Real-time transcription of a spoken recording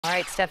All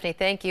right, Stephanie,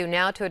 thank you.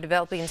 Now to a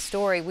developing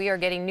story. We are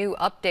getting new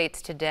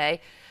updates today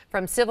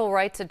from civil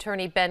rights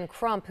attorney Ben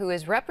Crump, who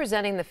is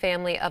representing the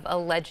family of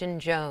Alegend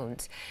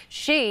Jones.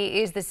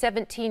 She is the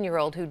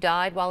 17-year-old who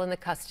died while in the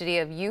custody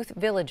of youth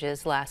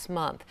villages last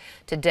month.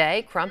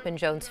 Today, Crump and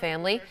Jones'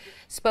 family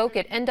spoke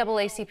at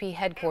NAACP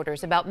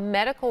headquarters about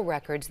medical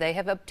records they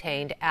have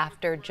obtained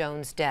after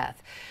Jones'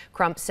 death.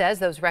 Crump says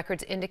those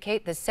records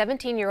indicate the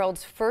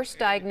 17-year-old's first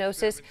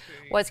diagnosis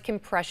was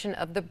compression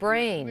of the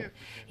brain.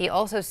 He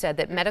also said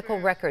that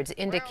medical records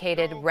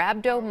indicated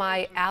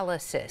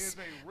rhabdomyolysis,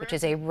 which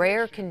is a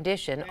rare condition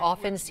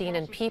often seen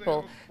in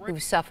people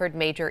who've suffered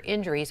major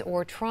injuries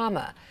or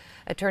trauma.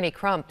 Attorney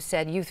Crump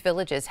said Youth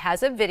Villages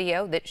has a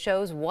video that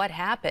shows what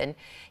happened.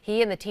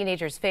 He and the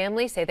teenager's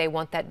family say they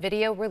want that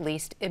video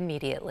released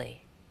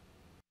immediately.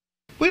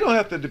 We don't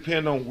have to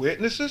depend on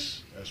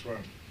witnesses. That's right.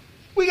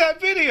 We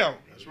got video.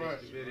 That's right.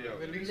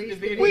 Release the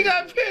video. We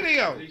got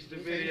video. Release the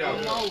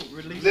video.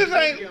 This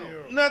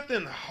ain't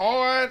nothing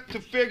hard to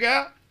figure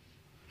out.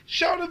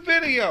 Show the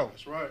video.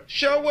 That's right.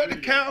 Show what the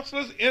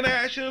counselor's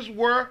interactions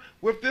were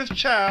with this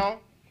child,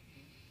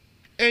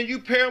 and you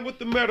pair them with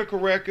the medical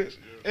records,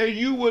 and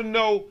you will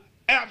know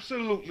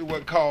absolutely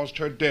what caused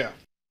her death.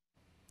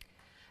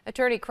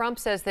 Attorney Crump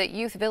says that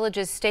Youth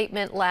Village's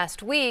statement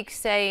last week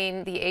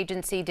saying the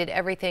agency did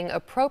everything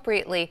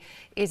appropriately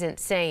isn't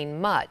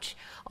saying much.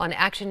 On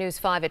Action News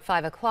 5 at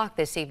 5 o'clock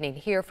this evening,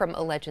 hear from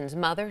Alegend's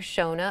mother,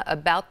 Shona,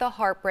 about the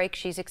heartbreak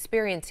she's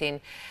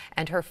experiencing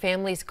and her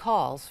family's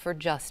calls for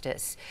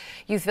justice.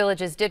 Youth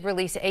Villages did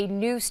release a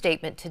new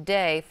statement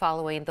today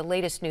following the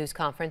latest news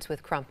conference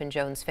with Crump and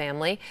Jones'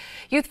 family.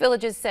 Youth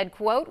Villages said,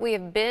 quote, "We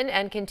have been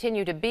and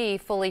continue to be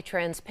fully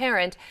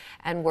transparent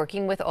and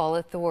working with all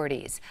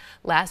authorities.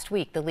 Last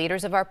week, the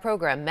leaders of our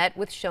program met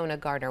with Shona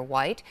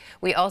Gardner-White.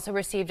 We also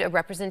received a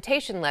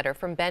representation letter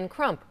from Ben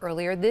Crump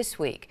earlier this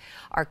week.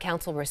 Our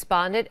counsel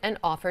responded and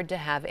offered to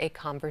have a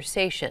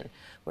conversation.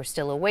 We're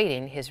still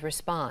awaiting his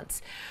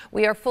response.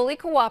 We are fully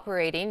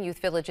cooperating," Youth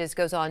Villages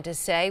goes on to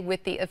say,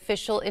 "with the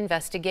official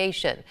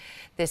investigation.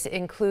 This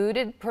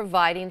included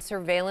providing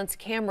surveillance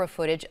camera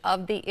footage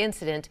of the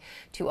incident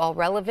to all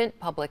relevant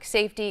public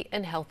safety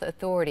and health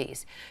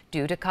authorities.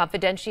 Due to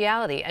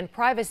confidentiality and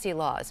privacy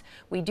laws,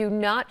 we do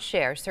not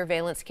share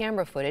surveillance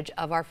camera footage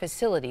of our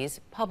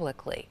facilities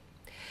publicly."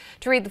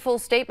 To read the full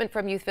statement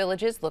from Youth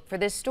Villages, look for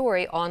this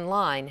story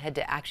online. Head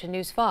to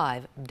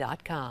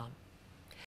actionnews5.com.